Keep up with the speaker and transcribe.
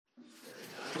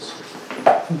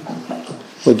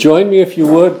Well, join me if you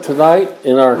would tonight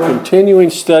in our continuing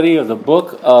study of the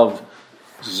book of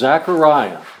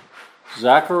Zechariah.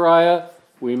 Zechariah,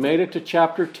 we made it to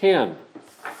chapter 10.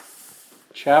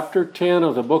 Chapter 10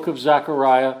 of the book of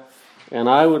Zechariah, and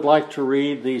I would like to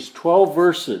read these 12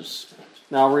 verses.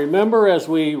 Now remember as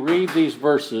we read these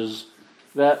verses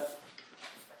that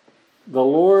the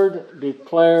Lord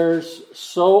declares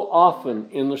so often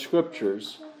in the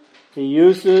Scriptures, He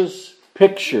uses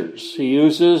pictures. He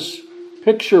uses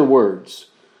picture words.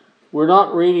 We're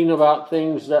not reading about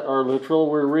things that are literal.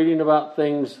 We're reading about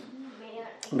things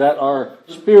that are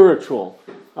spiritual.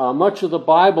 Much of the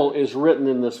Bible is written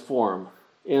in this form,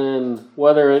 in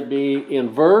whether it be in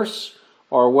verse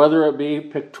or whether it be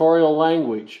pictorial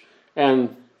language.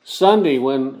 And Sunday,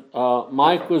 when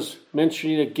Mike was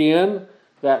mentioning again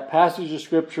that passage of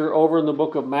Scripture over in the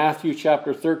book of Matthew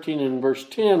chapter 13 and verse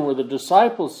 10, where the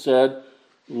disciples said,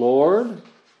 "Lord,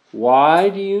 why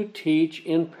do you teach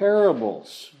in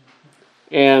parables?"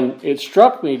 And it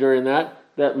struck me during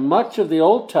that much of the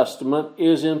Old Testament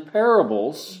is in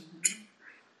parables.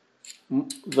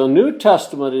 The New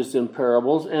Testament is in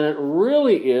parables, and it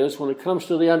really is when it comes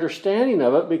to the understanding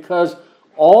of it, because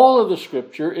all of the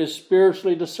Scripture is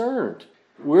spiritually discerned.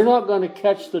 We're not going to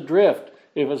catch the drift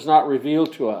if it's not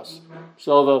revealed to us.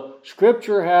 So the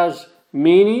Scripture has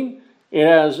meaning. It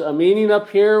has a meaning up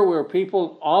here where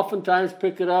people oftentimes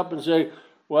pick it up and say,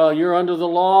 well, you're under the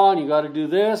law and you got to do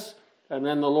this. And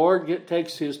then the Lord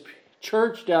takes His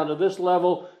church down to this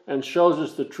level and shows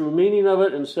us the true meaning of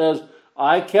it and says,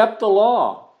 I kept the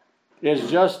law.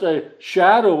 It's just a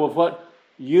shadow of what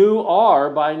you are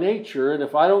by nature. And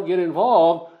if I don't get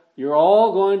involved, you're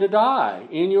all going to die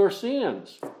in your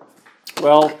sins.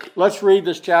 Well, let's read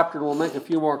this chapter and we'll make a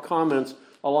few more comments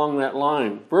along that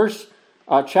line.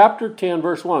 Chapter 10,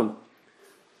 verse 1.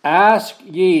 Ask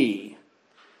ye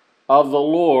of the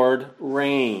Lord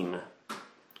rain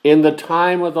in the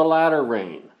time of the latter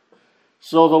rain.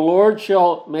 So the Lord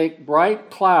shall make bright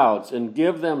clouds and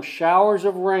give them showers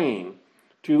of rain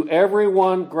to every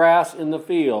one grass in the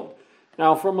field.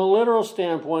 Now, from a literal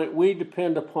standpoint, we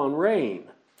depend upon rain,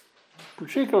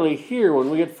 particularly here when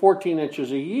we get 14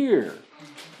 inches a year.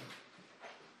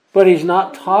 But He's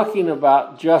not talking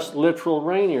about just literal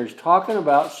rain here. He's talking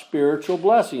about spiritual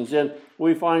blessings. And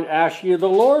we find, ask ye the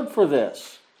Lord for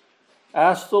this.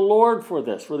 Ask the Lord for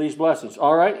this, for these blessings.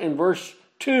 All right, in verse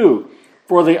 2,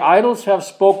 for the idols have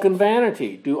spoken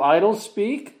vanity. Do idols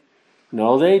speak?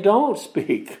 No, they don't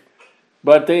speak.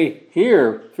 But they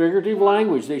hear figurative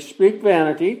language. They speak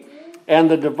vanity. And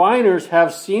the diviners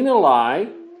have seen a lie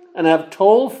and have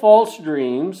told false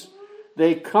dreams.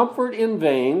 They comfort in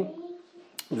vain.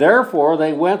 Therefore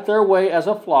they went their way as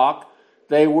a flock.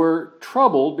 They were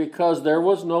troubled because there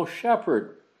was no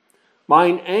shepherd.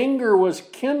 Mine anger was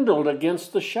kindled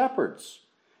against the shepherds,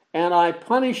 and I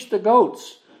punished the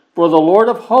goats. For the Lord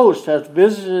of hosts hath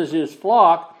visited His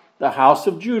flock, the house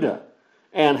of Judah,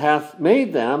 and hath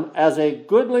made them as a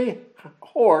goodly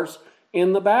horse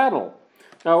in the battle.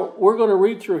 Now, we're going to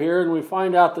read through here, and we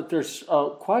find out that there's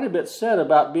quite a bit said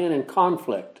about being in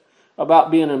conflict,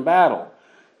 about being in battle.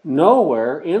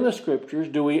 Nowhere in the Scriptures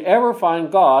do we ever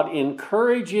find God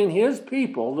encouraging His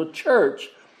people, the church,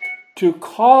 to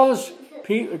cause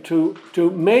people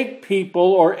to make people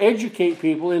or educate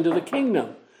people into the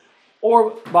kingdom,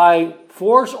 or by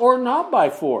force or not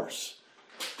by force.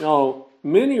 Now,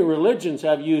 many religions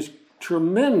have used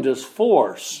tremendous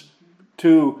force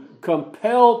to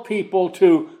compel people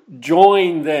to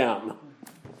join them.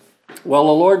 Well,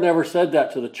 the Lord never said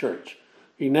that to the church.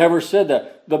 He never said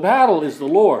that. The battle is the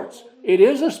Lord's. It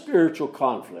is a spiritual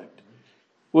conflict.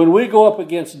 When we go up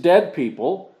against dead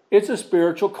people, it's a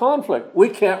spiritual conflict. We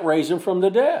can't raise them from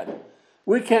the dead.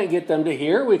 We can't get them to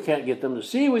hear. We can't get them to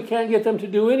see. We can't get them to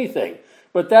do anything.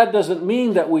 But that doesn't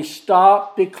mean that we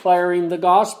stop declaring the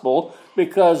gospel,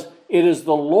 because it is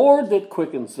the Lord that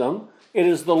quickens them. It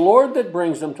is the Lord that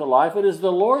brings them to life. It is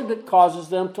the Lord that causes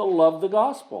them to love the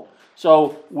gospel.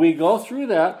 So we go through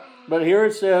that. But here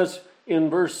it says, in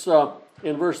verse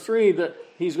 3 that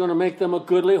He's going to make them a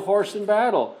goodly horse in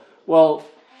battle. Well,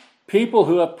 people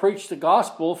who have preached the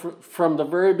gospel from the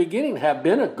very beginning have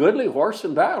been a goodly horse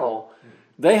in battle.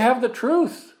 They have the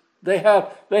truth. They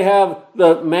have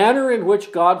the manner in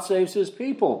which God saves His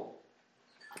people.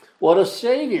 What a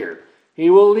Savior. He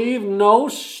will leave no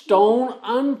stone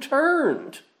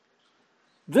unturned.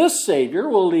 This Savior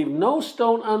will leave no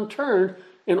stone unturned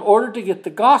in order to get the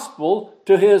gospel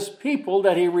to His people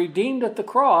that He redeemed at the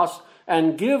cross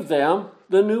and give them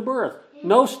the new birth.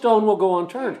 No stone will go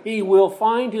unturned. He will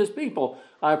find His people.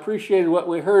 I appreciated what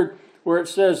we heard where it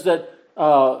says that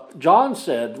John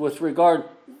said with regard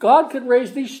God could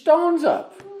raise these stones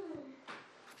up.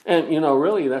 And,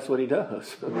 really, that's what he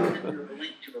does.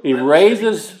 He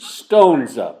raises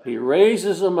stones up. He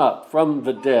raises them up from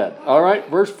the dead. All right,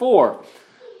 verse 4.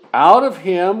 Out of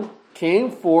him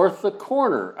came forth the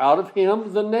corner. Out of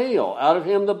him the nail. Out of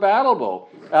him the battle bow.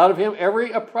 Out of him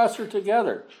every oppressor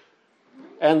together.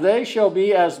 And they shall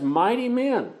be as mighty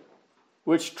men,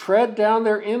 which tread down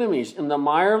their enemies in the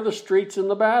mire of the streets in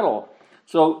the battle.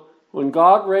 So when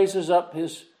God raises up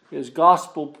his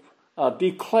gospel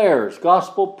declares,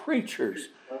 gospel preachers,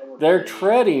 they're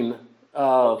treading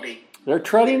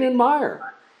in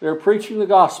mire. They're preaching the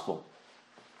gospel.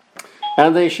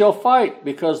 And they shall fight,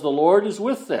 because the Lord is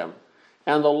with them.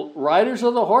 And the riders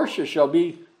of the horses shall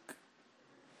be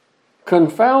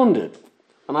confounded.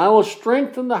 And I will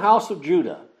strengthen the house of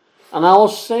Judah. And I will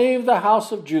save the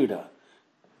house of Joseph.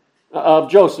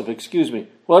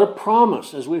 What a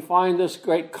promise as we find this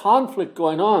great conflict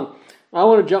going on. I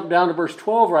want to jump down to verse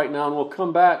 12 right now, and we'll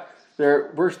come back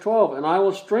there. Verse 12, and I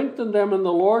will strengthen them in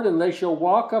the Lord, and they shall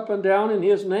walk up and down in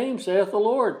his name, saith the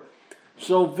Lord.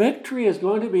 So victory is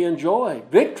going to be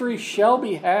enjoyed. Victory shall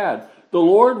be had. The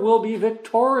Lord will be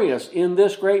victorious in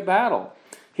this great battle.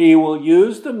 He will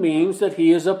use the means that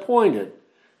he has appointed.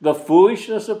 The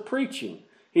foolishness of preaching.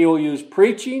 He will use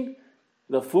preaching,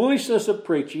 the foolishness of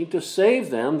preaching, to save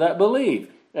them that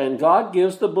believe. And God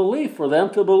gives the belief for them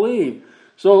to believe.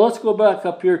 So let's go back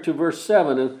up here to verse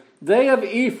 7. And they of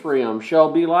Ephraim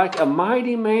shall be like a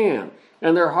mighty man,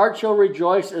 and their heart shall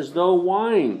rejoice as though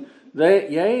wine.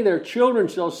 Their children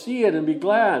shall see it and be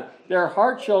glad. Their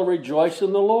heart shall rejoice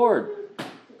in the Lord.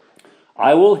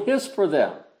 I will hiss for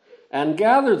them and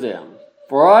gather them,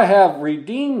 for I have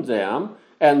redeemed them,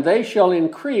 and they shall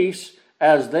increase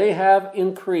as they have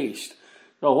increased.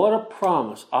 So what a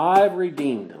promise. I've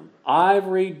redeemed them. I've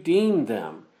redeemed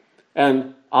them.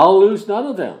 And I'll lose none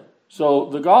of them. So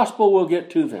the gospel will get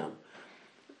to them.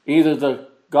 Either the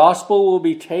gospel will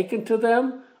be taken to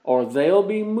them, or they'll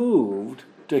be moved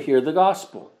to hear the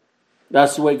gospel.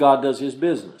 That's the way God does his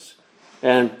business.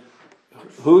 And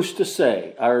who's to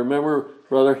say? I remember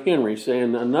Brother Henry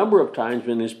saying a number of times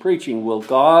in his preaching, will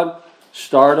God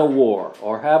start a war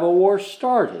or have a war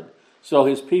started so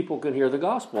his people can hear the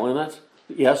gospel? And that's,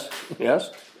 yes.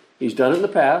 He's done it in the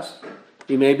past.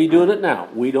 He may be doing it now.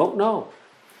 We don't know.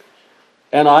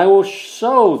 And I will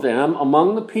sow them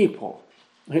among the people.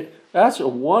 That's a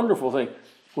wonderful thing.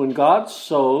 When God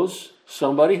sows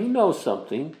somebody who knows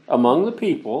something among the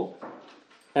people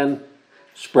and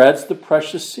spreads the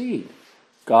precious seed.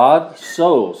 God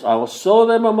sows. I will sow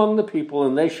them among the people,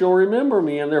 and they shall remember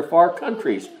me in their far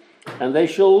countries, and they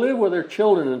shall live with their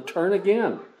children and turn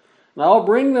again. And I'll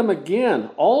bring them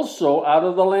again also out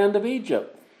of the land of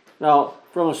Egypt. Now,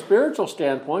 from a spiritual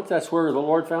standpoint, that's where the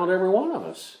Lord found every one of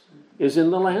us, is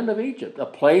in the land of Egypt, a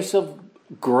place of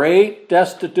great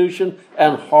destitution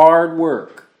and hard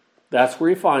work. That's where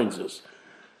he finds us.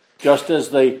 Just as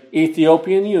the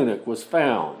Ethiopian eunuch was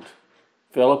found,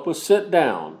 Philip was sent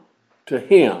down to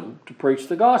him to preach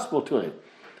the gospel to him.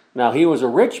 Now, he was a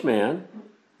rich man,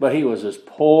 but he was as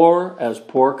poor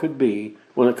could be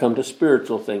when it comes to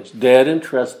spiritual things, dead in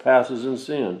trespasses and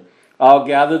sin. I'll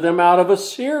gather them out of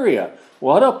Assyria.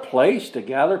 What a place to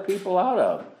gather people out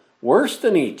of. Worse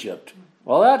than Egypt.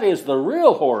 Well, that is the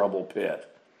real horrible pit.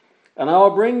 And I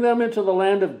will bring them into the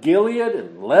land of Gilead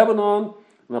and Lebanon,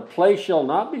 and a place shall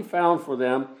not be found for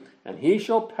them. And he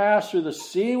shall pass through the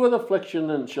sea with affliction,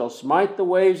 and shall smite the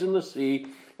waves in the sea,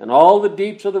 and all the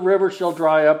deeps of the river shall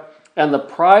dry up, and the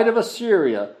pride of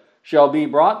Assyria shall be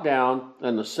brought down,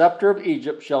 and the scepter of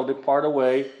Egypt shall depart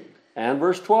away. And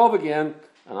verse 12 again,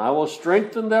 and I will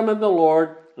strengthen them in the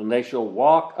Lord, and they shall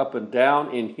walk up and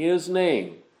down in his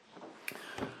name.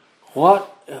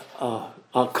 What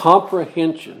a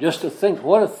comprehension, just to think,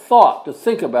 what a thought to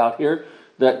think about here,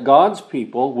 that God's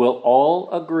people will all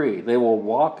agree. They will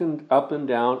walk up and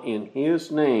down in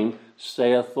his name,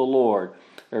 saith the Lord.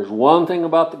 There's one thing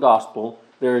about the gospel,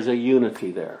 there is a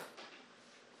unity there.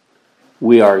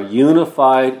 We are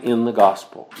unified in the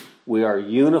gospel. We are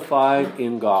unified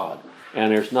in God.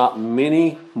 And there's not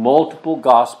many multiple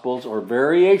gospels or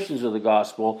variations of the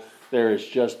gospel. There is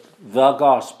just the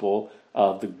gospel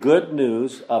of the good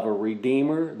news of a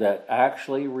Redeemer that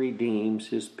actually redeems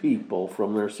his people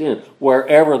from their sin,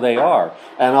 wherever they are.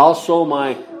 And also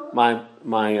my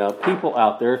people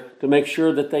out there to make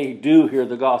sure that they do hear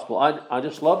the gospel. I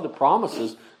just love the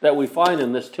promises that we find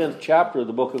in this 10th chapter of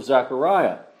the book of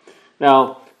Zechariah.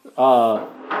 Now, the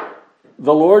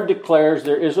Lord declares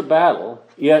there is a battle,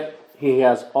 yet he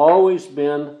has always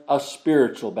been a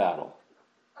spiritual battle.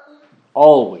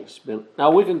 Always been.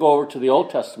 Now we can go over to the Old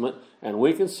Testament And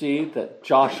we can see that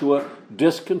Joshua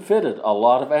discomfited a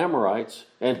lot of Amorites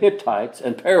and Hittites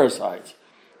and Perizzites.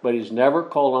 But he's never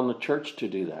called on the church to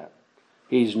do that.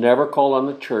 He's never called on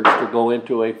the church to go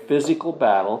into a physical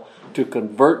battle to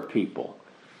convert people,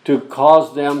 to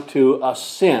cause them to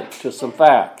assent to some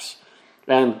facts.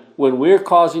 And when we're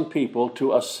causing people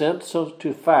to assent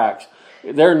to facts,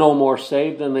 they're no more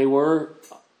saved than they were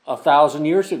 1,000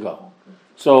 years ago.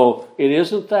 So it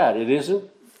isn't that. It isn't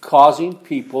causing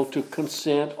people to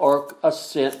consent or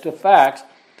assent to facts.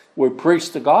 We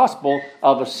preach the gospel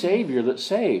of a Savior that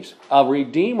saves, a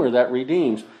Redeemer that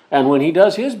redeems. And when he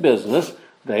does his business,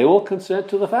 they will consent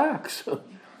to the facts.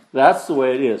 That's the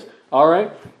way it is. All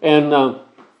right? And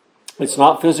it's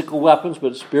not physical weapons,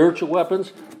 but spiritual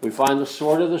weapons. We find the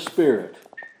sword of the Spirit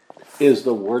is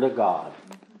the Word of God.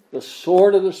 The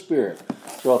sword of the Spirit.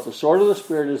 So if the sword of the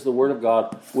Spirit is the Word of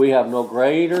God, we have no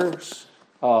greater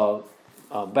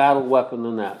battle weapon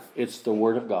than that. It's the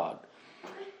Word of God.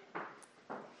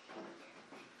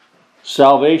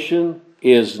 Salvation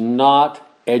is not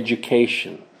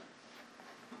education.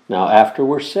 Now, after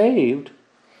we're saved,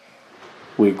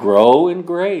 we grow in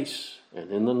grace and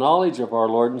in the knowledge of our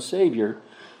Lord and Savior,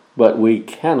 but we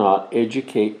cannot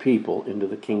educate people into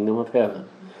the kingdom of heaven.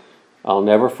 I'll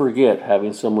never forget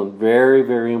having someone very,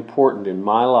 very important in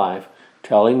my life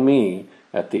telling me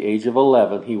at the age of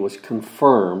 11 he was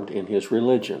confirmed in his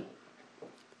religion.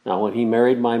 Now, when he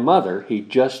married my mother, he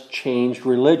just changed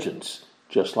religions,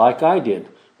 just like I did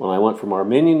when I went from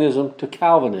Arminianism to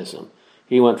Calvinism.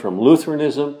 He went from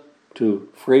Lutheranism to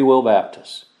Free Will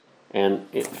Baptist, and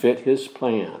it fit his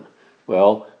plan.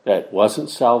 Well, that wasn't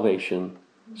salvation.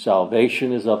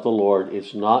 Salvation is of the Lord.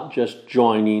 It's not just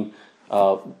joining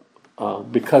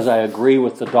because I agree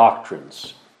with the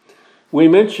doctrines. We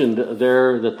mentioned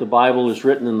there that the Bible is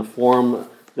written in the form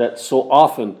that so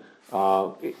often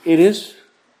it is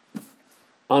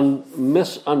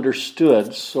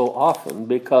misunderstood so often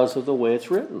because of the way it's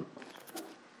written.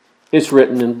 It's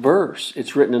written in verse.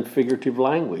 It's written in figurative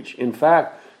language. In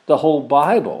fact, the whole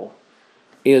Bible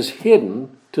is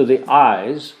hidden to the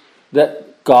eyes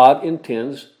that God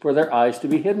intends for their eyes to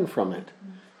be hidden from it.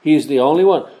 He's the only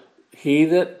one. He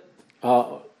that,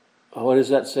 what does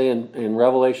that say in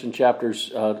Revelation chapters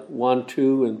 1,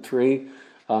 2, and 3?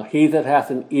 He that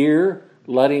hath an ear,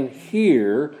 let him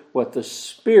hear what the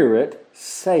Spirit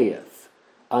saith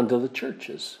unto the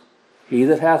churches. He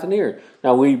that hath an ear.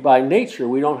 Now, we by nature,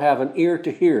 we don't have an ear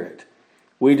to hear it.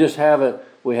 We just have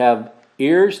we have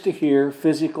ears to hear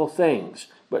physical things,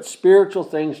 but spiritual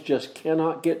things just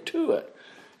cannot get to it.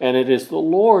 And it is the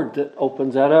Lord that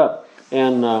opens that up.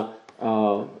 And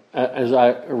as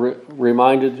I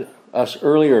reminded us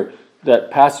earlier,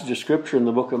 that passage of Scripture in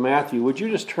the book of Matthew, would you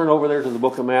just turn over there to the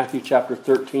book of Matthew, chapter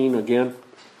 13 again?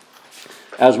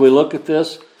 As we look at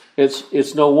this,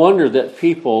 it's no wonder that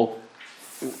people,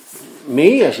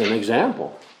 me as an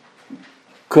example,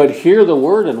 could hear the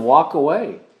word and walk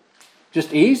away.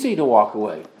 Just easy to walk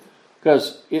away.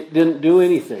 Because it didn't do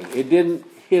anything. It didn't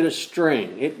hit a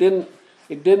string. It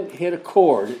didn't hit a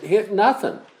chord. It hit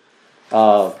nothing.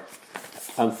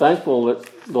 I'm thankful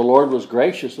that the Lord was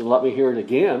gracious and let me hear it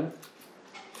again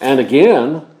and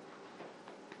again.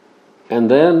 And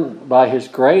then by His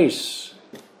grace,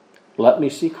 let me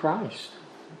see Christ.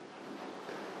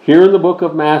 Here in the book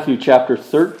of Matthew, chapter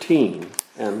 13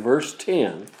 and verse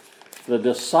 10, the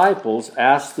disciples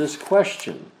asked this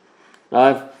question.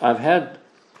 Now, I've had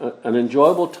an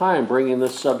enjoyable time bringing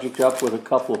this subject up with a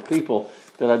couple of people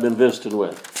that I've been visiting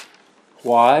with.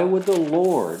 Why would the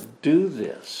Lord do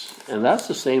this? And that's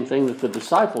the same thing that the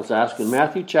disciples asked in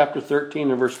Matthew chapter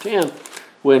 13 and verse 10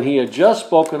 when He had just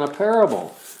spoken a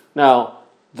parable. Now,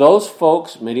 those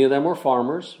folks, many of them were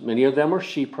farmers, many of them were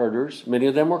sheep herders, many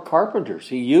of them were carpenters.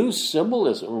 He used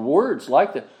symbolism, words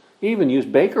like that. He even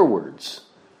used baker words.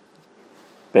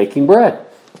 Baking bread.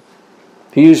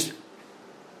 He used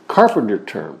carpenter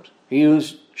terms. He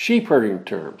used sheep herding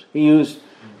terms. He used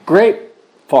grape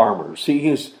farmers. He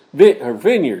used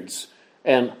vineyards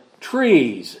and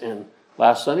trees. And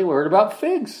last Sunday we heard about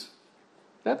figs.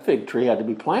 That fig tree had to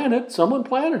be planted. Someone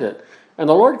planted it. And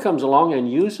the Lord comes along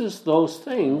and uses those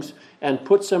things and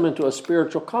puts them into a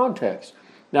spiritual context.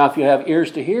 Now, if you have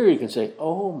ears to hear, you can say,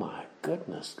 oh my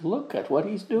goodness, look at what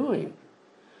He's doing.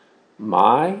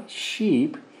 My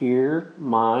sheep hear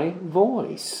my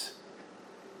voice.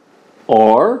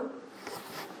 Or,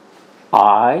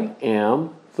 I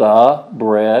am the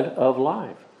bread of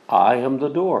life. I am the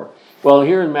door. Well,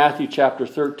 here in Matthew chapter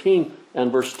 13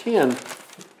 and verse 10,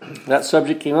 that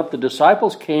subject came up. The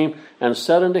disciples came and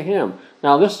said unto Him.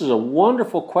 Now, this is a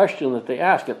wonderful question that they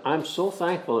asked, and I'm so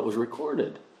thankful it was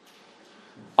recorded.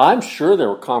 I'm sure there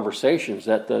were conversations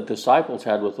that the disciples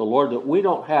had with the Lord that we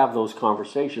don't have those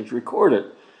conversations recorded.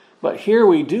 But here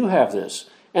we do have this.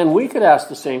 And we could ask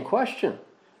the same question.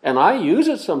 And I use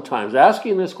it sometimes,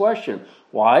 asking this question: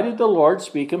 why did the Lord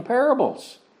speak in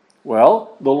parables?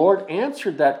 Well, the Lord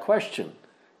answered that question.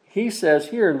 He says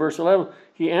here in verse 11,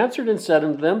 He answered and said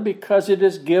unto them, because it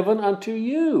is given unto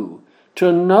you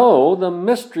to know the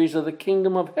mysteries of the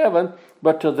kingdom of heaven,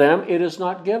 but to them it is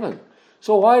not given.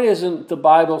 So why isn't the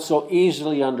Bible so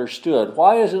easily understood?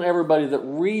 Why isn't everybody that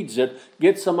reads it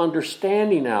get some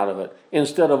understanding out of it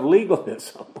instead of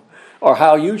legalism or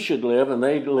how you should live and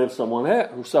they live some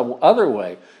other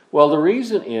way? Well, the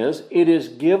reason is it is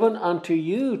given unto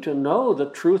you to know the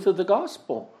truth of the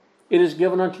gospel. It is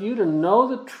given unto you to know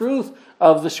the truth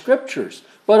of the Scriptures.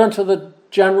 But unto the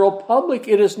general public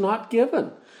it is not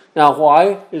given. Now,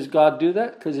 why does God do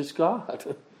that? Because it's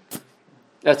God.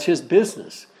 That's His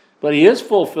business. But He is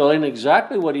fulfilling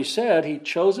exactly what He said. He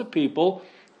chose a people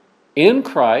in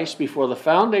Christ before the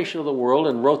foundation of the world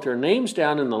and wrote their names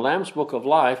down in the Lamb's Book of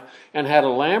Life and had a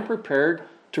lamb prepared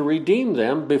to redeem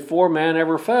them before man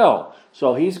ever fell.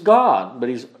 So He's God, but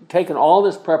He's taken all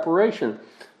this preparation.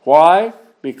 Why?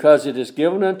 Because it is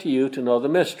given unto you to know the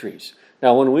mysteries.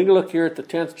 Now, when we look here at the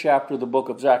 10th chapter of the book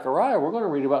of Zechariah, we're going to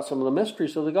read about some of the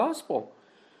mysteries of the gospel.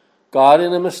 God,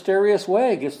 in a mysterious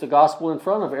way, gets the gospel in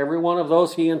front of every one of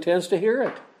those He intends to hear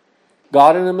it.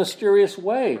 God, in a mysterious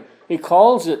way, He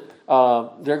calls it,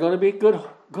 they're going to be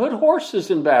good horses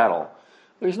in battle.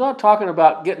 He's not talking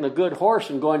about getting a good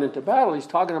horse and going into battle. He's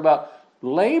talking about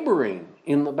laboring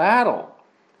in the battle,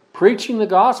 preaching the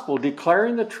gospel,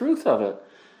 declaring the truth of it.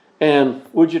 And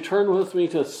would you turn with me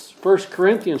to 1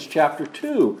 Corinthians chapter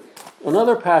 2,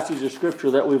 another passage of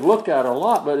Scripture that we've looked at a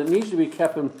lot, but it needs to be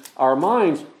kept in our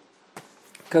minds.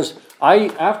 Because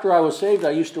after I was saved,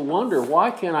 I used to wonder, why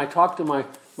can't I talk to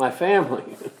my family?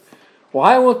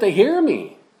 Why won't they hear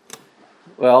me?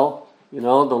 Well, the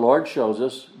Lord shows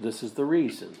us this is the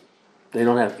reason. They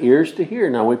don't have ears to hear.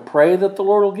 Now, we pray that the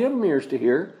Lord will give them ears to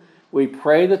hear. We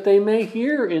pray that they may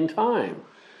hear in time.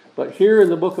 But here in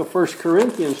the book of 1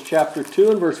 Corinthians chapter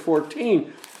 2 and verse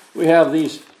 14, we have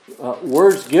these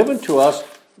words given to us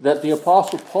that the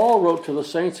Apostle Paul wrote to the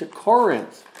saints at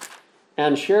Corinth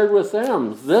and shared with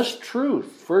them this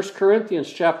truth. 1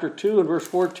 Corinthians chapter 2 and verse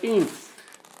 14,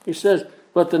 he says,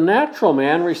 but the natural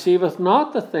man receiveth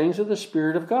not the things of the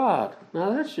Spirit of God.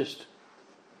 Now that's just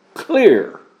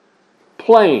clear,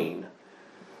 plain.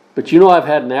 But I've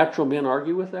had natural men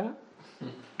argue with that.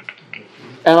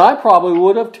 And I probably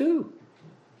would have too.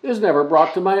 It was never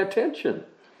brought to my attention.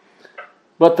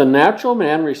 But the natural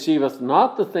man receiveth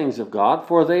not the things of God,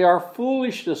 for they are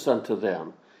foolishness unto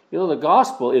them. The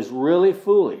gospel is really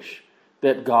foolish.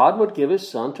 That God would give His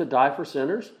Son to die for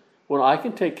sinners when I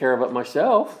can take care of it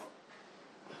myself.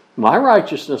 My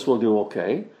righteousness will do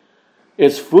okay.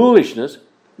 It's foolishness.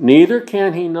 Neither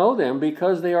can He know them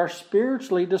because they are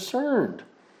spiritually discerned.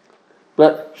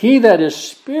 But he that is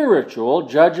spiritual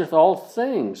judgeth all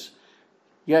things,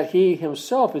 yet he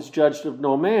himself is judged of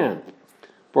no man.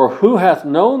 For who hath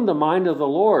known the mind of the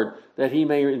Lord, that He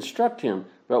may instruct him?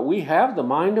 But we have the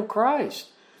mind of Christ.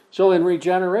 So in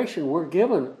regeneration, we're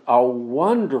given a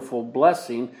wonderful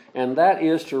blessing, and that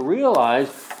is to realize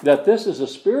that this is a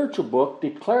spiritual book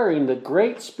declaring the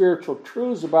great spiritual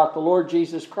truths about the Lord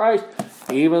Jesus Christ,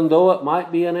 even though it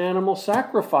might be an animal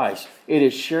sacrifice. It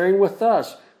is sharing with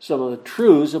us some of the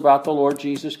truths about the Lord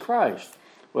Jesus Christ.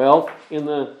 Well,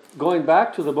 going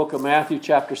back to the book of Matthew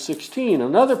chapter 16,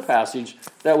 another passage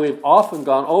that we've often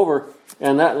gone over,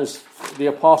 and that is the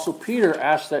Apostle Peter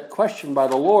asked that question by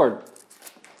the Lord.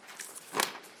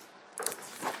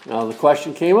 Now the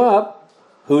question came up,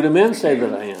 who do men say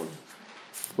that I am?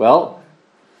 Well,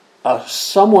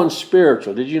 someone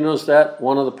spiritual. Did you notice that?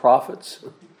 One of the prophets?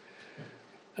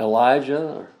 Elijah,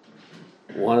 or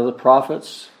one of the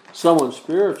prophets? Someone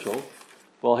spiritual.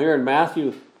 Well, here in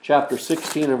Matthew chapter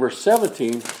 16 and verse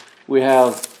 17, we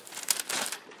have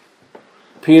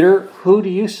Peter, who do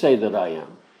you say that I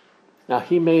am? Now,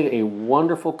 he made a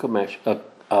wonderful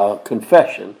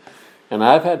confession, and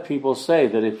I've had people say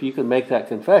that if you can make that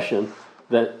confession,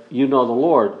 that you know the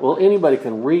Lord. Well, anybody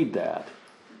can read that.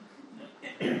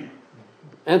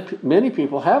 And many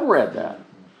people have read that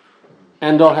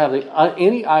and don't have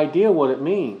any idea what it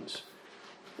means.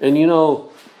 And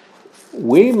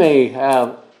we may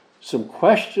have some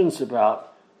questions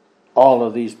about all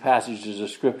of these passages of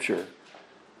Scripture,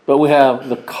 but we have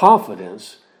the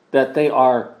confidence that they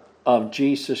are of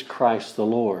Jesus Christ the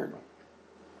Lord.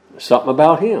 Something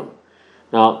about Him.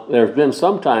 Now, there have been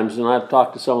some times, and I've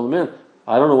talked to some of the men,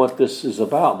 I don't know what this is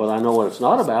about, but I know what it's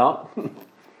not about.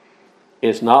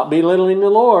 It's not belittling the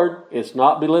Lord. It's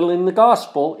not belittling the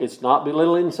gospel. It's not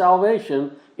belittling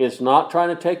salvation. It's not trying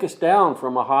to take us down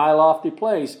from a high, lofty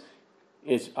place.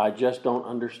 I just don't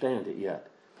understand it yet.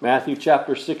 Matthew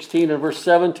chapter 16 and verse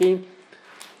 17.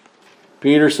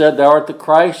 Peter said, "Thou art the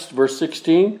Christ," verse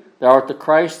 16, "Thou art the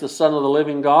Christ, the Son of the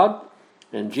living God."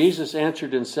 And Jesus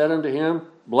answered and said unto him,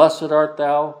 "Blessed art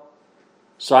thou,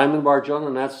 Simon Bar-Jonah."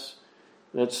 And that's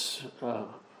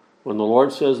when the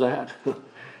Lord says that,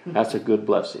 that's a good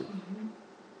blessing.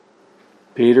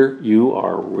 Peter, you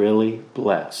are really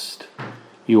blessed.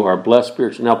 You are blessed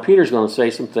spiritually. Now, Peter's going to say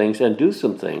some things and do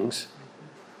some things.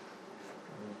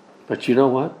 But you know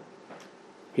what?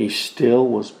 He still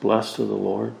was blessed of the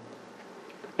Lord.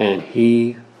 And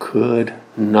he could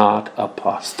not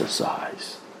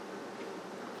apostatize.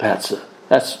 That's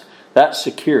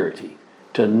security,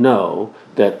 to know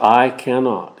that I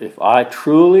cannot. If I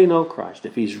truly know Christ,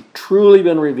 if he's truly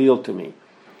been revealed to me.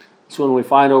 That's when we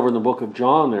find over in the book of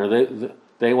John there,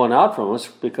 they went out from us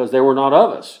because they were not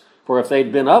of us. For if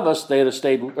they'd been of us, they'd have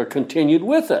stayed or continued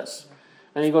with us.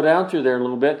 And you go down through there a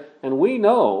little bit, and we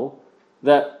know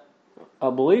that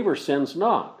a believer sins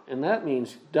not. And that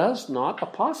means does not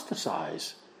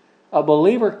apostatize. A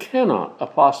believer cannot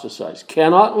apostatize,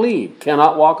 cannot leave,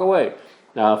 cannot walk away.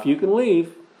 Now, if you can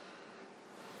leave,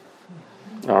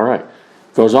 all right.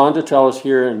 Goes on to tell us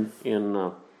here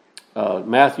in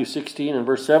Matthew 16 and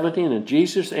verse 17, "And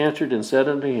Jesus answered and said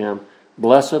unto him,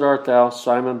 Blessed art thou,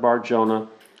 Simon Bar-Jonah,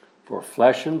 for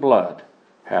flesh and blood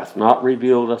hath not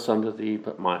revealed us unto thee,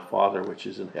 but my Father which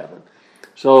is in heaven."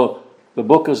 So, the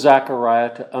book of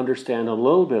Zechariah, to understand a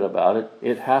little bit about it,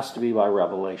 it has to be by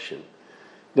revelation.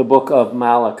 The book of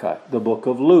Malachi, the book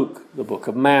of Luke, the book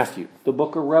of Matthew, the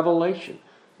book of Revelation.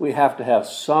 We have to have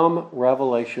some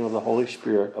revelation of the Holy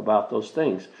Spirit about those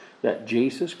things, that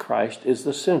Jesus Christ is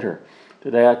the center.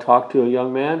 Today I talked to a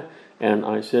young man, and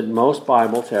I said most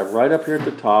Bibles have right up here at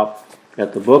the top,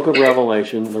 at the book of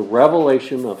Revelation, the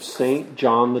revelation of St.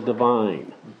 John the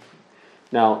Divine.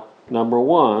 Now, number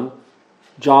one,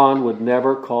 John would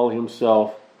never call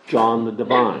himself John the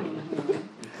Divine.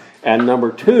 And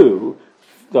number two,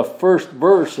 the first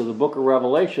verse of the book of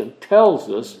Revelation tells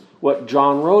us what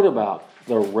John wrote about,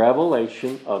 the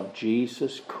revelation of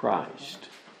Jesus Christ.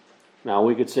 Now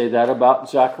we could say that about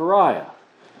Zechariah.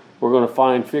 We're going to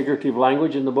find figurative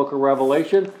language in the book of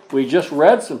Revelation. We just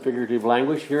read some figurative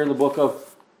language here in the book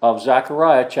of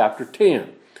Zechariah chapter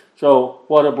 10. So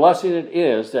what a blessing it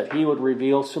is that he would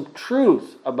reveal some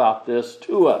truth about this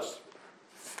to us.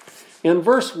 In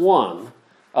verse 1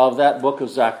 of that book of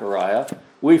Zechariah,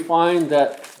 we find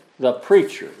that the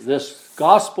preacher, this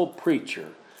gospel preacher,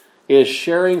 is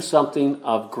sharing something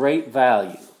of great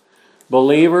value.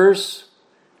 Believers,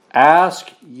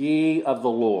 ask ye of the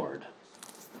Lord.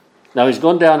 Now he's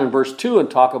going down in verse 2 and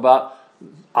talk about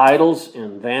idols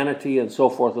and vanity and so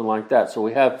forth and like that. So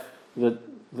we have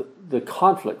the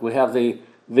conflict. We have the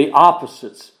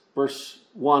opposites, verse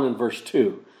 1 and verse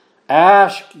 2.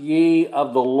 Ask ye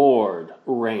of the Lord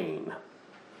rain.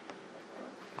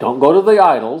 Don't go to the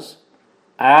idols.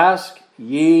 Ask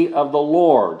ye of the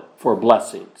Lord for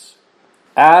blessings.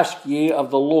 Ask ye of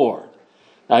the Lord.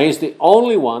 Now, he's the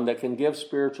only one that can give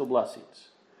spiritual blessings.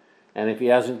 And if he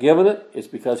hasn't given it, it's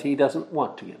because he doesn't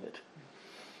want to give it.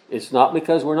 It's not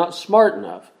because we're not smart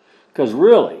enough. Because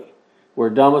really, we're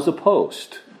dumb as a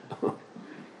post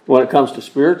when it comes to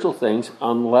spiritual things,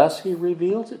 unless he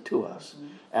reveals it to us.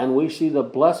 And we see the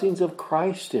blessings of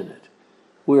Christ in it.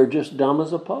 We're just dumb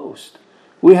as a post.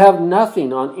 We have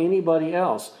nothing on anybody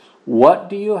else. What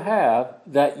do you have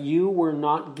that you were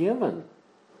not given?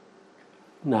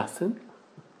 Nothing.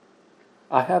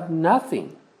 I have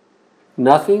nothing.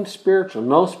 Nothing spiritual.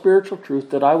 No spiritual truth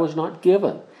that I was not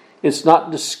given. It's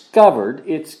not discovered,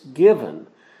 it's given.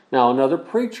 Now, another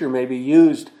preacher may be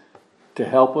used to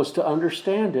help us to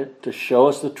understand it, to show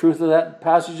us the truth of that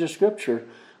passage of Scripture,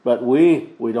 but we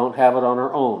don't have it on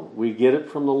our own. We get it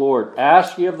from the Lord.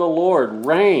 Ask ye of the Lord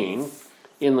rain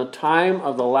in the time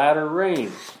of the latter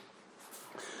rain.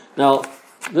 Now,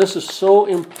 this is so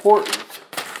important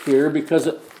here because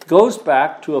it goes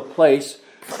back to a place,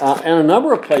 and a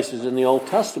number of places in the Old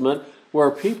Testament, where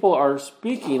people are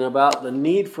speaking about the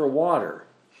need for water.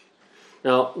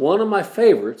 Now, one of my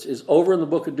favorites is over in the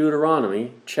book of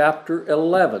Deuteronomy, chapter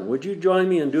 11. Would you join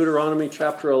me in Deuteronomy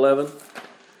chapter 11?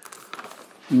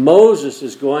 Moses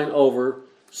is going over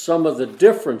some of the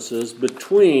differences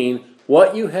between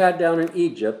what you had down in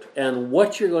Egypt and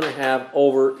what you're going to have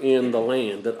over in the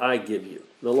land that I give you.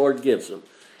 The Lord gives them.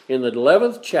 In the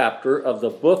 11th chapter of the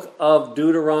book of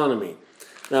Deuteronomy.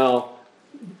 Now,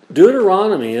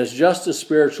 Deuteronomy is just as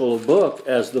spiritual a book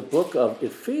as the book of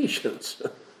Ephesians.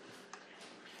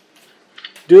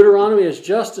 Deuteronomy is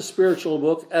just as spiritual a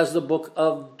book as the book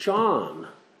of John.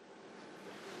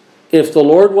 If the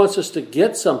Lord wants us to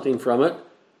get something from it,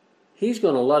 He's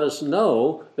going to let us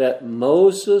know that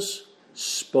Moses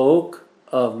spoke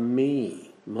of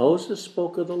me. Moses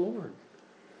spoke of the Lord.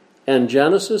 And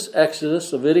Genesis,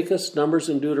 Exodus, Leviticus, Numbers,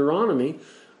 and Deuteronomy,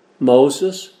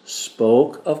 Moses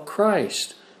spoke of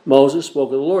Christ. Moses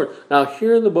spoke of the Lord. Now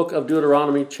here in the book of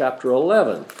Deuteronomy chapter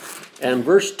 11 and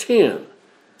verse 10.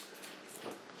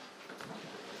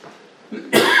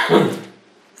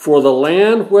 For the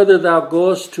land whither thou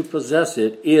goest to possess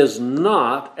it is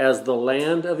not as the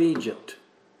land of Egypt.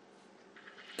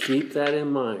 Keep that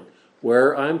in mind.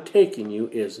 Where I'm taking you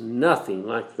is nothing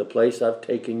like the place I've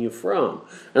taken you from.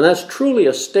 And that's truly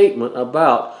a statement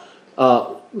about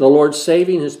the Lord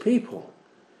saving His people.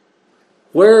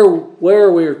 Where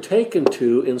we are taken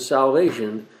to in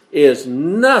salvation is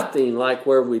nothing like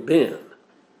where we've been.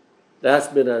 That's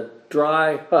been a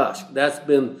dry husk. That's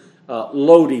been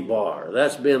Lodi bar.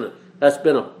 That's been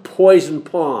a poison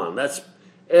pond. That's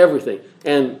everything.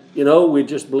 And we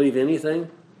just believe anything.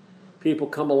 People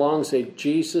come along and say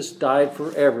Jesus died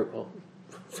for everyone.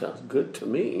 Sounds good to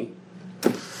me.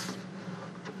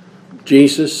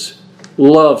 Jesus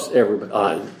loves everybody.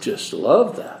 I just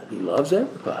love that. He loves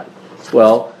everybody.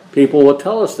 Well, people will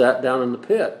tell us that down in the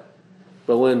pit.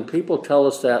 But when people tell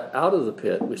us that out of the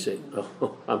pit, we say,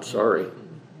 "Oh, I'm sorry.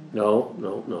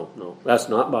 No. That's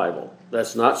not Bible.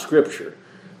 That's not Scripture.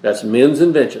 That's men's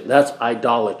invention. That's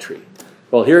idolatry."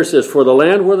 Well, here it says, "For the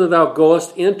land whither thou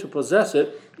goest in to possess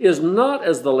it is not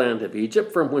as the land of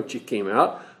Egypt from which you came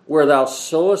out, where thou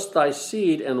sowest thy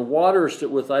seed and waterest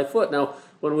it with thy foot." Now,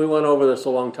 when we went over this a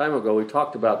long time ago, we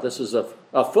talked about this is a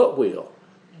foot wheel.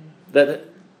 That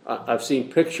I've seen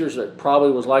pictures that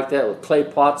probably was like that with clay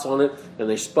pots on it, and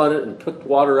they spun it and took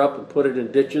water up and put it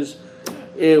in ditches.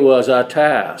 It was a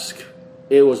task.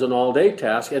 It was an all-day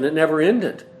task, and it never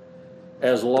ended.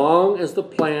 As long as the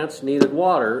plants needed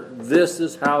water, this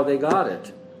is how they got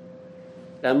it.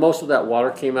 And most of that water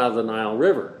came out of the Nile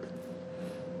River.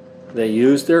 They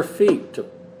used their feet to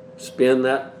spin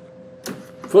that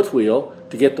foot wheel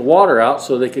to get the water out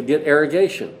so they could get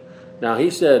irrigation. Now he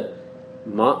said,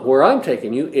 where I'm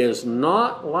taking you is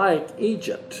not like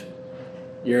Egypt.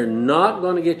 You're not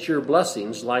going to get your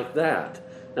blessings like that.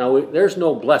 Now, there's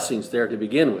no blessings there to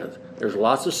begin with. There's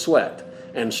lots of sweat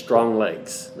and strong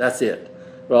legs. That's it.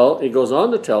 Well, it goes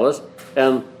on to tell us,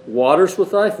 "And waters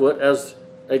with thy foot as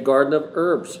a garden of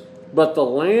herbs. But the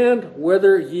land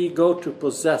whither ye go to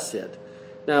possess it."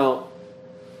 Now,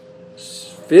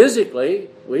 physically,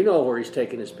 we know where He's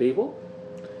taking His people.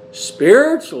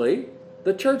 Spiritually,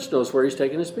 the church knows where He's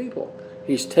taking His people.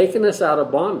 He's taken us out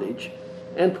of bondage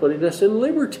and putting us in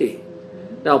liberty.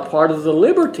 Now, part of the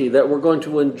liberty that we're going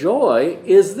to enjoy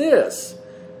is this.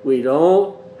 We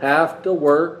don't have to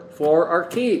work for our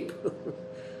keep.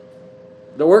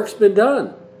 The work's been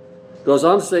done. Goes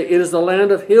on to say, "It is the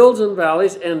land of hills and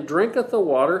valleys, and drinketh the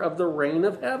water of the rain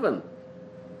of heaven."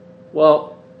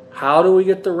 Well, how do we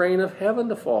get the rain of heaven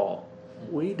to fall?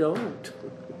 We don't.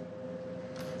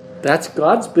 That's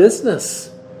God's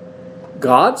business.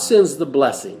 God sends the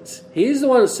blessings. He's the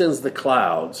one that sends the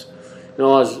clouds.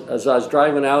 As I was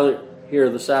driving out here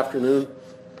this afternoon,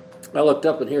 I looked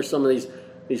up and here's some of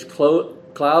these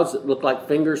clouds that look like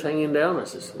fingers hanging down. I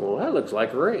said, "Well, that looks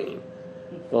like rain."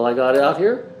 Well, I got out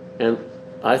here, and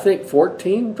I think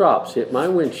 14 drops hit my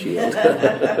windshield.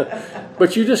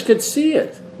 But you just could see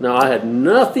it. Now, I had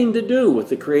nothing to do with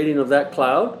the creating of that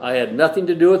cloud. I had nothing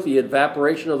to do with the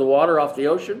evaporation of the water off the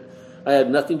ocean. I had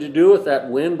nothing to do with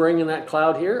that wind bringing that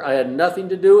cloud here. I had nothing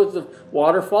to do with the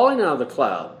water falling out of the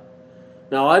cloud.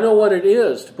 Now, I know what it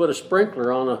is to put a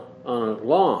sprinkler on a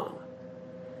lawn.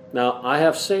 Now, I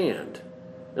have sand,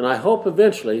 and I hope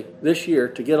eventually this year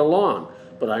to get a lawn.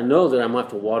 But I know that I'm going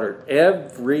to have to water it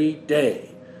every day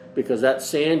because that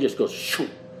sand just goes shoo.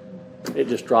 It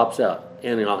just drops out,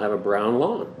 and I'll have a brown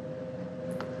lawn.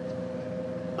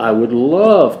 I would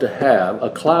love to have a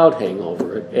cloud hang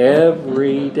over it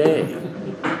every day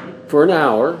for an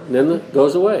hour, and then it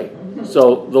goes away.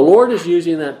 So the Lord is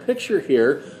using that picture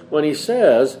here when He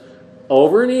says,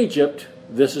 over in Egypt,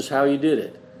 this is how you did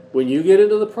it. When you get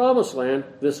into the promised land,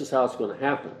 this is how it's going to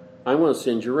happen. I'm going to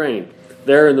send you rain.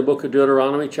 There in the book of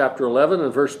Deuteronomy chapter 11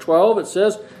 and verse 12, it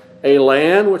says, "A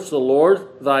land which the Lord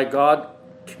thy God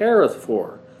careth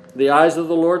for. The eyes of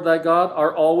the Lord thy God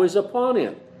are always upon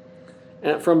him.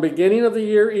 And from beginning of the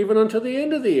year even unto the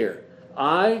end of the year,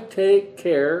 I take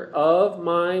care of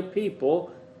my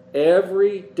people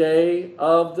every day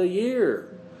of the year."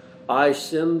 I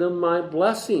send them my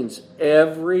blessings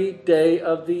every day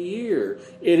of the year.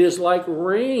 It is like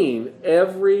rain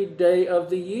every day of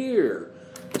the year.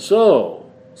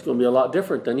 So, it's going to be a lot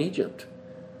different than Egypt.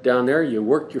 Down there, you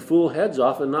worked your fool heads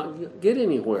off and not get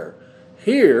anywhere.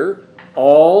 Here,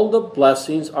 all the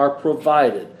blessings are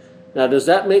provided. Now, does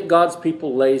that make God's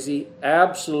people lazy?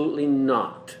 Absolutely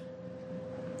not.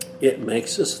 It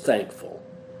makes us thankful.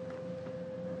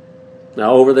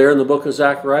 Now, over there in the book of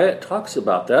Zechariah, it talks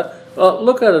about that.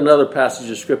 Look at another passage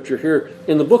of Scripture here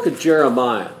in the book of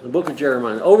Jeremiah. The book of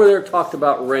Jeremiah. Over there, it talked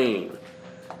about rain.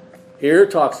 Here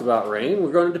it talks about rain.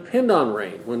 We're going to depend on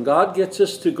rain. When God gets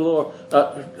us to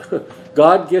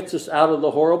God gets us out of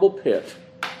the horrible pit.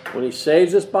 When He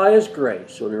saves us by His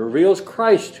grace. When He reveals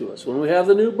Christ to us. When we have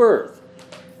the new birth.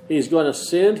 He's going to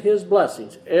send His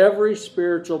blessings. Every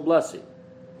spiritual blessing.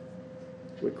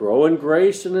 We grow in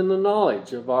grace and in the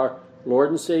knowledge of our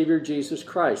Lord and Savior Jesus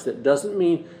Christ. That doesn't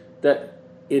mean that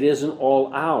it isn't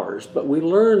all ours, but we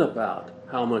learn about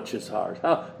how much is ours,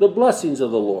 the blessings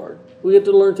of the Lord. We get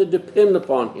to learn to depend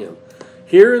upon Him.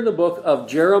 Here in the book of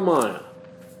Jeremiah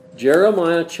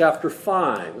chapter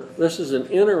 5, this is an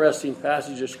interesting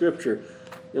passage of Scripture.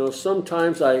 You know,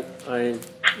 sometimes I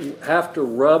have to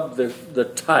rub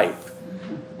the type.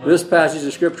 This passage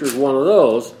of Scripture is one of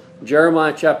those.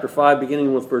 Jeremiah chapter 5,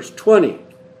 beginning with verse 20.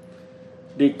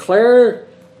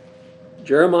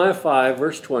 Jeremiah 5,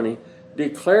 verse 20,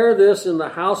 declare this in the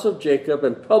house of Jacob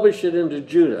and publish it into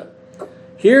Judah.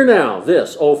 Hear now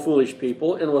this, O foolish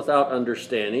people, and without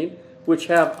understanding, which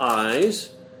have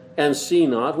eyes and see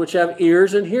not, which have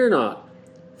ears and hear not.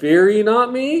 Fear ye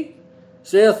not me,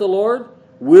 saith the Lord?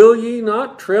 Will ye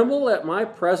not tremble at my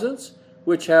presence,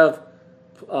 which have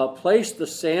placed the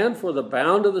sand for the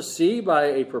bound of the sea by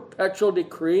a perpetual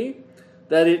decree,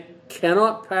 that it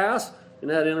cannot pass? Isn't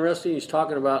that interesting? He's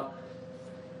talking about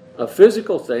a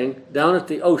physical thing down at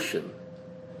the ocean.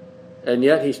 And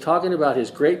yet he's talking about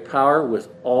His great power with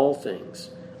all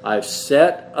things. I've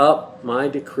set up my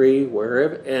decree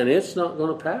wherever, and it's not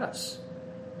going to pass.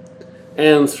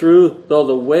 And though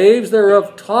the waves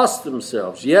thereof toss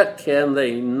themselves, yet can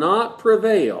they not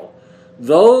prevail.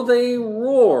 Though they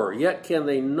roar, yet can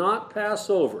they not pass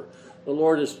over. The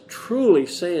Lord is truly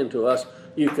saying to us,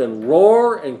 you can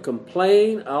roar and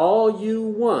complain all you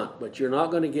want, but you're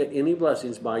not going to get any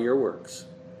blessings by your works.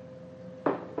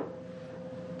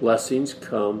 Blessings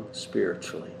come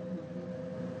spiritually.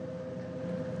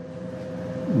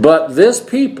 But this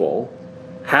people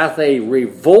hath a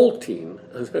revolting,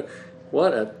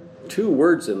 two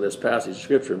words in this passage of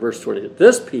Scripture, verse 20.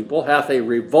 This people hath a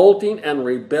revolting and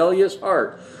rebellious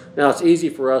heart. Now it's easy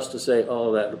for us to say,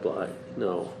 oh, that applies.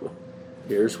 No.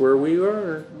 Here's where we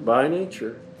are by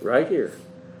nature, right here.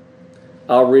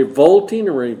 A revolting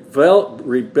and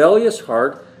rebellious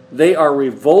heart, they are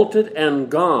revolted and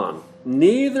gone.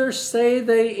 Neither say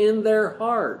they in their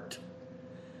heart,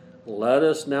 let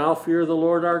us now fear the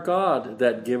Lord our God,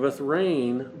 that giveth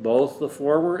rain, both the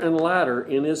former and latter,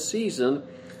 in His season.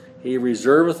 He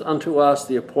reserveth unto us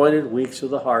the appointed weeks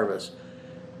of the harvest.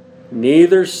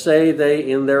 Neither say they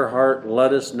in their heart,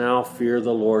 let us now fear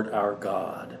the Lord our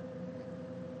God,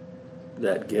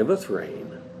 that giveth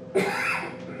rain.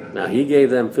 Now, He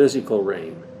gave them physical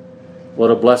rain.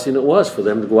 What a blessing it was for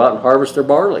them to go out and harvest their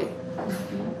barley.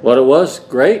 What it was,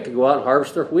 great to go out and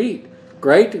harvest their wheat.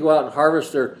 Great to go out and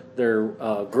harvest their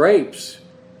grapes,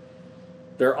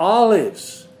 their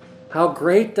olives. How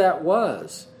great that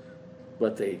was.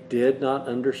 But they did not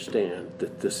understand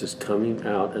that this is coming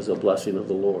out as a blessing of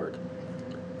the Lord.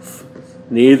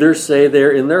 Neither say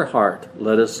there in their heart,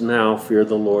 let us now fear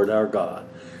the Lord our God.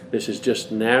 This is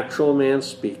just natural man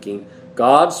speaking.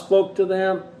 God spoke to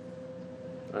them.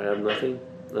 I have nothing.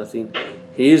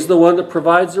 He's the one that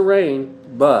provides the rain,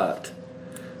 but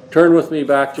turn with me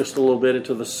back just a little bit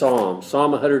into the Psalm.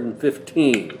 Psalm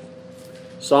 115.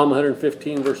 Psalm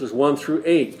 115 verses 1 through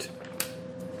 8.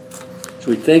 So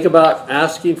we think about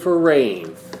asking for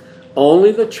rain.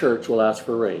 Only the church will ask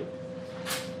for rain.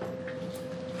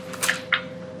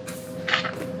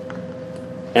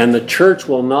 And the church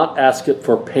will not ask it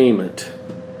for payment.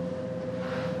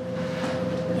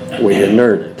 We didn't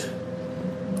earn it.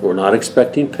 We're not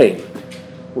expecting payment.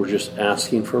 We're just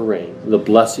asking for rain. The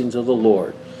blessings of the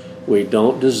Lord. We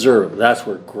don't deserve it. That's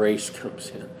where grace comes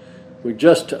in. We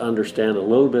just to understand a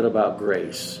little bit about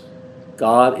grace.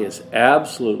 God is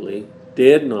absolutely,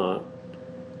 did not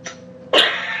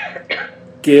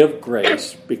give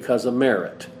grace because of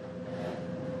merit.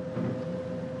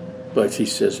 But He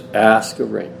says, ask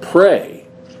of rain. Pray.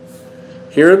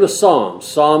 Here in the Psalms,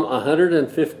 Psalm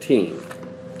 115.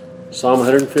 Psalm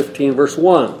 115, verse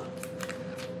 1.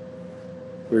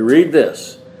 We read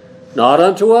this. Not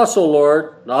unto us, O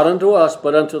Lord, not unto us,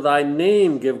 but unto thy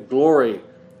name give glory,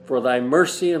 for thy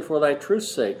mercy and for thy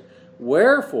truth's sake.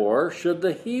 Wherefore should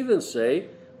the heathen say,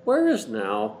 Where is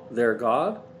now their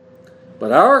God?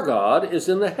 But our God is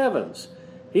in the heavens.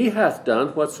 He hath done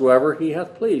whatsoever he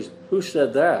hath pleased. Who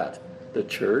said that? The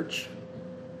church.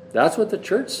 That's what the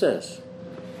church says.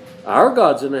 Our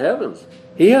God's in the heavens.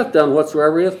 He hath done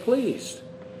whatsoever he hath pleased.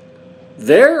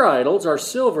 Their idols are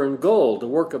silver and gold, the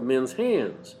work of men's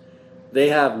hands. They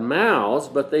have mouths,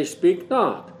 but they speak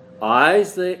not.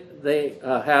 Eyes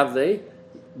have they,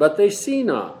 but they see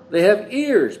not. They have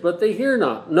ears, but they hear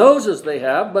not. Noses they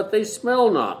have, but they smell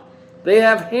not. They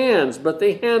have hands, but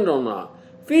they handle not.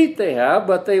 Feet they have,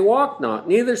 but they walk not.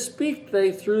 Neither speak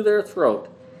they through their throat.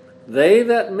 They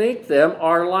that make them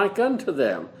are like unto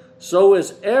them. So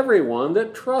is everyone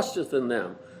that trusteth in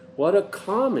them. What a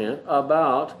comment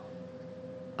about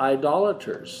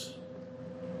idolaters.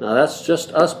 Now that's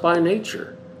just us by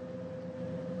nature.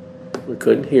 We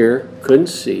couldn't hear, couldn't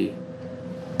see.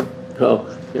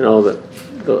 So,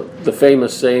 the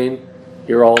famous saying,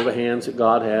 you're all the hands that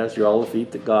God has, you're all the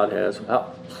feet that God has.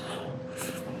 Well,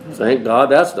 thank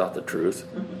God that's not the truth.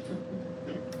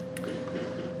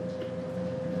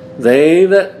 They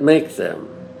that make them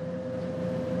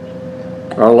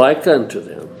are like unto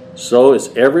them. So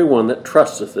is everyone that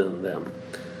trusteth in them.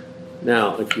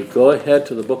 Now, if you go ahead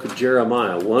to the book of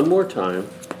Jeremiah one more time,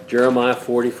 Jeremiah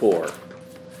 44.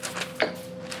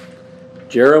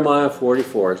 Jeremiah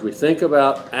 44. As we think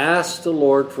about ask the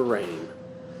Lord for rain.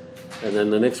 And then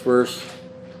the next verse,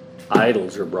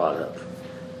 idols are brought up.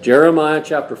 Jeremiah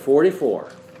chapter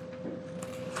 44.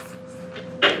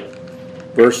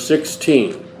 Verse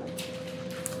 16.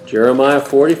 Jeremiah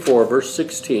 44, verse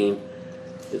 16.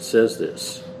 It says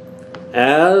this.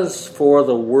 As for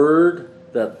the word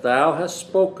that thou hast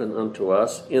spoken unto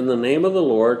us in the name of the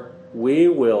Lord, we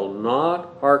will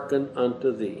not hearken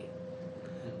unto thee.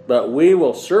 But we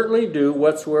will certainly do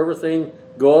whatsoever thing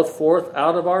goeth forth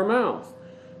out of our mouth,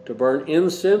 to burn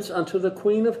incense unto the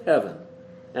Queen of heaven,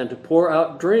 and to pour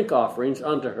out drink offerings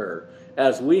unto her,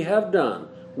 as we have done,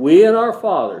 we and our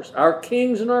fathers, our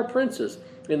kings and our princes,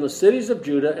 in the cities of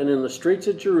Judah and in the streets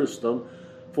of Jerusalem,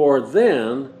 for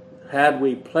then had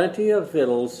we plenty of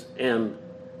victuals, and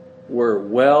were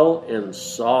well, and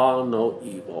saw no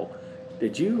evil.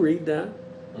 Did you read that?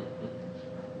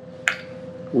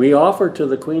 We offered to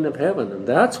the Queen of Heaven, and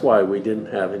that's why we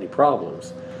didn't have any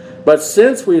problems. But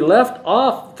since we left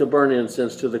off to burn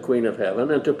incense to the Queen of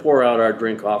Heaven, and to pour out our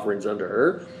drink offerings unto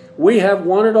her, we have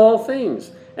wanted all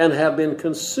things, and have been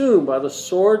consumed by the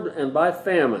sword and by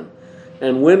famine.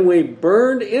 And when we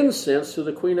burned incense to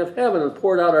the Queen of Heaven, and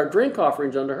poured out our drink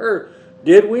offerings unto her,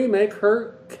 did we make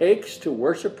her cakes to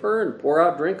worship her, and pour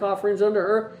out drink offerings unto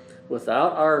her,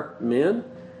 without our men?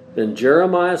 Then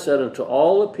Jeremiah said unto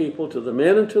all the people, to the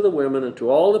men and to the women, and to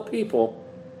all the people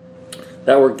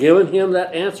that were given him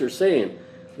that answer, saying,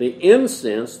 The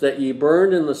incense that ye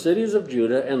burned in the cities of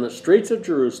Judah and the streets of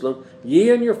Jerusalem, ye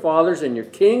and your fathers and your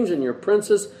kings and your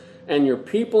princes and your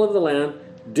people of the land,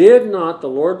 did not the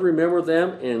Lord remember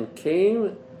them, and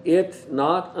came it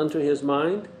not unto his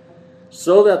mind?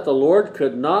 So that the Lord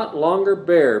could not longer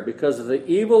bear, because of the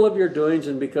evil of your doings,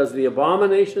 and because of the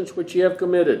abominations which ye have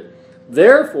committed.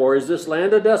 Therefore is this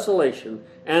land a desolation,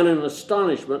 and an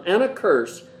astonishment, and a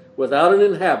curse, without an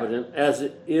inhabitant, as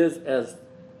it is as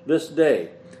this day.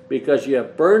 Because ye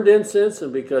have burned incense,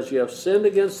 and because ye have sinned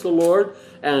against the Lord,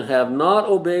 and have not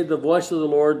obeyed the voice of the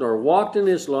Lord, nor walked in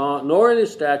his law, nor in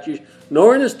his statutes,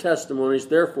 nor in his testimonies,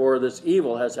 therefore this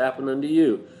evil has happened unto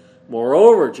you.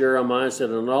 Moreover, Jeremiah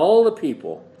said unto all the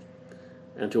people,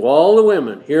 and to all the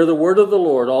women, Hear the word of the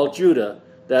Lord, all Judah,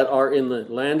 that are in the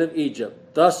land of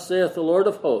Egypt. Thus saith the Lord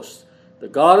of hosts, the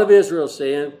God of Israel,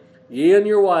 saying, Ye and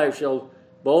your wives shall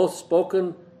both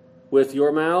spoken with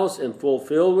your mouths, and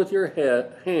fulfilled with your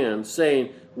hands,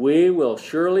 saying, We will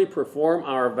surely perform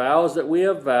our vows that we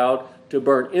have vowed, to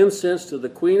burn incense to the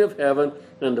Queen of Heaven,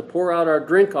 and to pour out our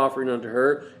drink offering unto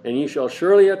her, and ye shall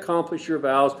surely accomplish your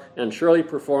vows, and surely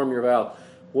perform your vows.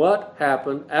 What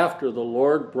happened after the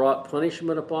Lord brought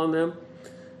punishment upon them?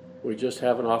 We just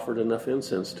haven't offered enough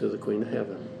incense to the Queen of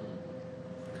Heaven.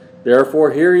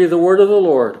 Therefore hear ye the word of the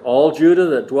Lord, all Judah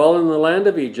that dwell in the land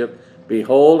of Egypt.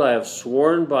 Behold, I have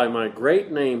sworn by my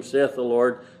great name, saith the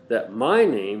Lord, that my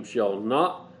name shall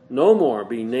no more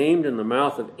be named in the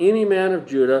mouth of any man of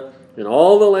Judah in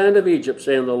all the land of Egypt,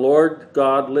 saying, The Lord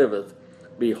God liveth.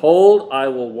 Behold, I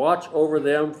will watch over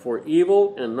them for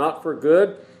evil and not for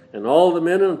good, and all the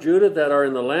men of Judah that are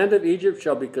in the land of Egypt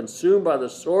shall be consumed by the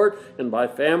sword and by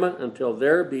famine, until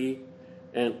there be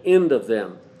an end of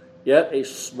them. Yet a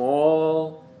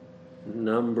small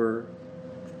number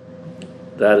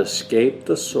that escaped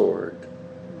the sword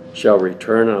shall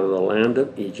return out of the land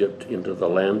of Egypt into the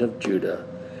land of Judah,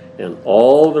 and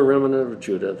all the remnant of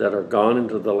Judah that are gone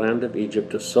into the land of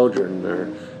Egypt to sojourn there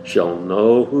shall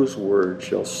know whose word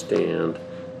shall stand,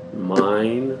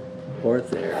 mine or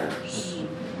theirs.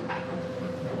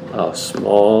 A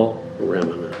small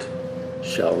remnant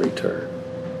shall return.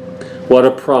 What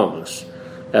a promise.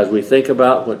 As we think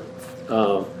about what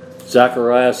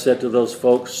Zechariah said to those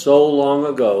folks so long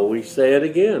ago, we say it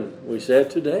again. We say it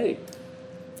today.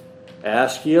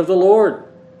 Ask ye of the Lord,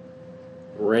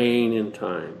 reign in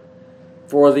time.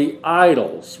 For the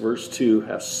idols, verse 2,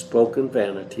 have spoken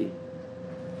vanity.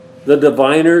 The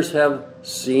diviners have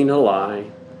seen a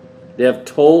lie. They have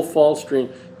told false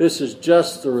dreams. This is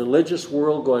just the religious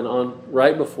world going on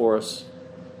right before us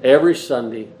every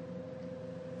Sunday.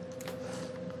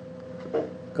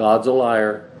 God's a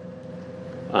liar.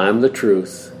 I'm the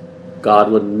truth. God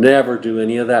would never do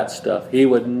any of that stuff. He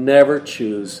would never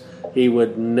choose. He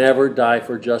would never die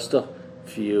for just a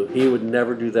few. He would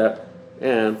never do that.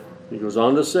 And he goes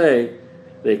on to say,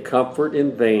 they comfort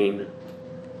in vain.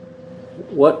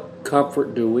 What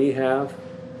comfort do we have?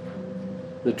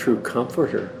 The true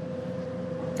comforter.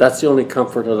 That's the only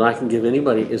comfort that I can give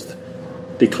anybody, is to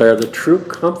declare the true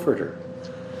comforter.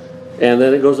 And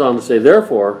then it goes on to say,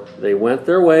 therefore, they went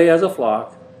their way as a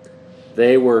flock.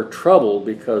 They were troubled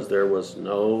because there was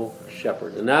no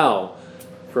shepherd. And now,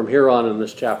 from here on in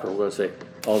this chapter, we're going to say,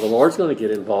 oh, the Lord's going to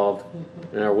get involved.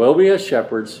 And there will be as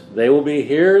shepherds. They will be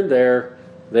here and there.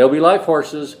 They'll be like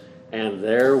horses. And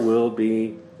there will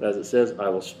be, as it says, I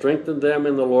will strengthen them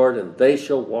in the Lord, and they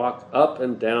shall walk up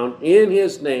and down in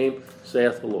his name,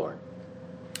 saith the Lord.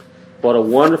 What a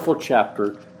wonderful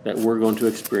chapter that we're going to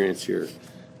experience here.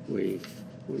 We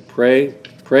pray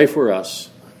for us